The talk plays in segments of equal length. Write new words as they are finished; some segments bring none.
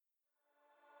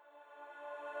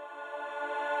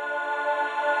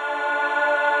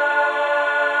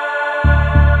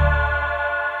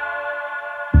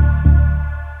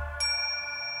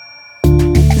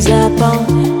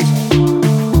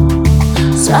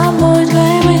тобой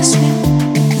твои мысли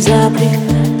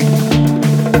запретать.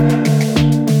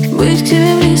 Быть к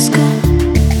тебе близко,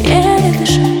 еле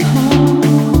дышать.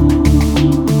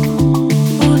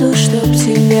 Буду, чтоб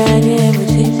тебя не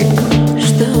будить,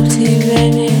 чтоб тебя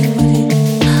не будить,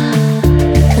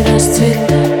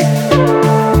 расцветать.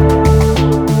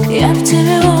 Я в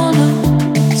тебе буду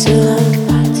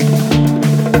целовать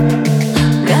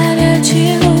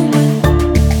горячие губы,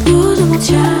 буду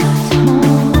молчать.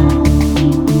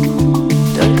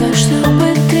 Только чтобы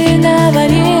ты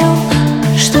говорил,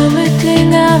 чтобы ты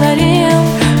говорил.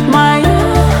 Мое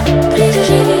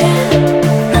притяжение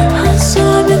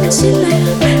особенно сильное.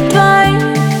 Твои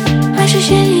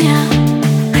ощущения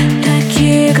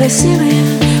такие красивые.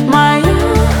 Мое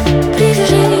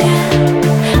притяжение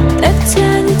так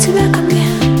тянет тебя ко мне,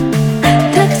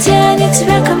 так тянет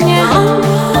тебя ко мне.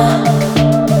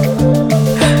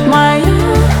 Мое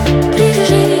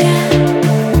притяжение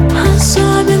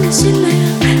особенно сильное.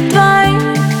 Твои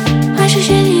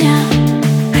ощущения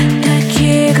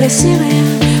такие красивые.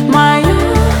 Мое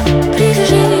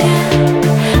притяжение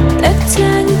так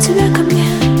тянет тебя ко мне,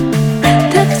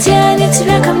 так тянет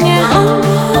тебя ко мне.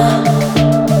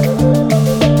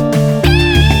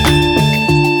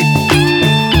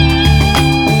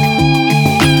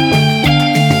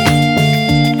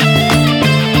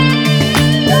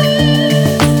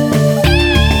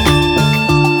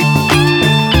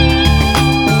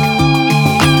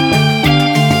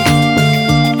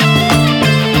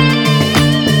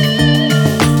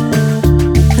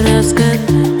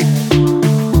 Разгадать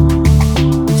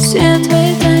все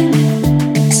твои тайны,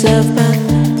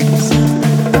 совпадать,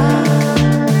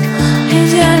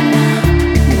 идеально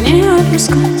не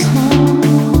отпускать,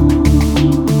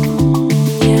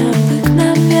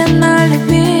 необыкновенно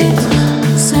любить,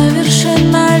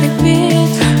 совершенно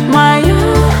любить. Мое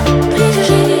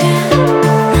притяжение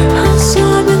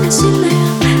особенно сильное.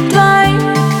 Твои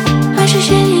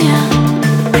ощущения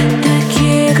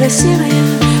такие красивые.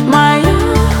 Мое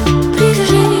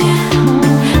притяжение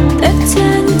так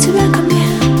тянет тебя ко мне,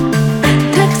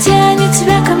 так тянет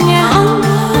тебя ко мне.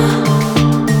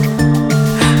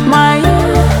 Мое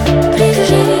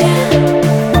притяжение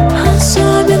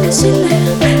особенно сильное.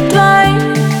 Твои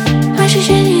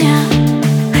ощущения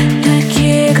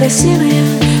такие красивые.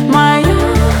 Мое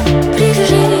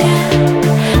притяжение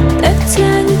так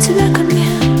тянет тебя ко мне,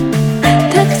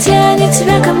 так тянет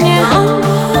тебя ко мне.